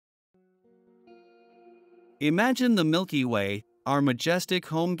Imagine the Milky Way, our majestic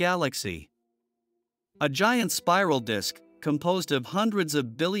home galaxy. A giant spiral disk, composed of hundreds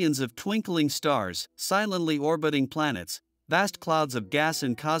of billions of twinkling stars, silently orbiting planets, vast clouds of gas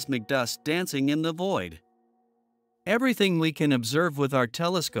and cosmic dust dancing in the void. Everything we can observe with our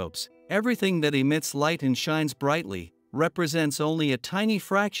telescopes, everything that emits light and shines brightly, represents only a tiny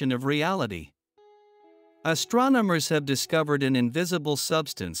fraction of reality. Astronomers have discovered an invisible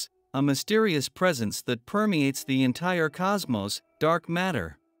substance, a mysterious presence that permeates the entire cosmos, dark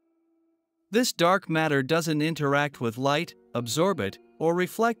matter. This dark matter doesn't interact with light, absorb it, or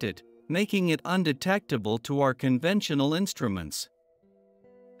reflect it, making it undetectable to our conventional instruments.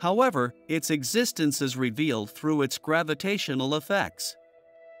 However, its existence is revealed through its gravitational effects.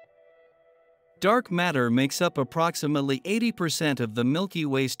 Dark matter makes up approximately 80% of the Milky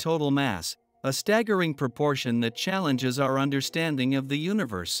Way's total mass, a staggering proportion that challenges our understanding of the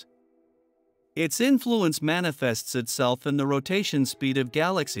universe. Its influence manifests itself in the rotation speed of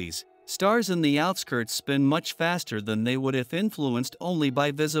galaxies. Stars in the outskirts spin much faster than they would if influenced only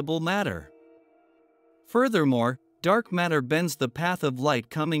by visible matter. Furthermore, dark matter bends the path of light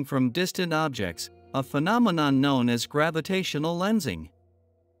coming from distant objects, a phenomenon known as gravitational lensing.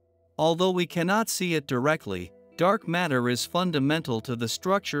 Although we cannot see it directly, dark matter is fundamental to the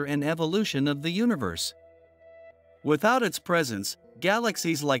structure and evolution of the universe. Without its presence,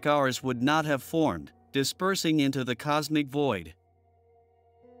 galaxies like ours would not have formed, dispersing into the cosmic void.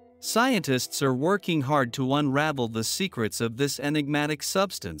 Scientists are working hard to unravel the secrets of this enigmatic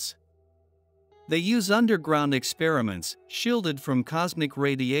substance. They use underground experiments, shielded from cosmic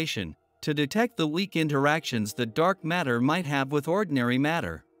radiation, to detect the weak interactions that dark matter might have with ordinary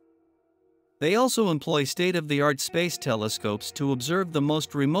matter. They also employ state-of-the-art space telescopes to observe the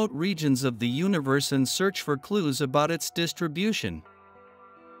most remote regions of the universe and search for clues about its distribution.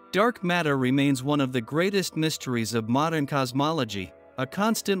 Dark matter remains one of the greatest mysteries of modern cosmology, a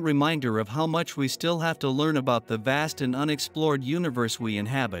constant reminder of how much we still have to learn about the vast and unexplored universe we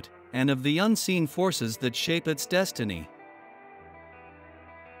inhabit, and of the unseen forces that shape its destiny.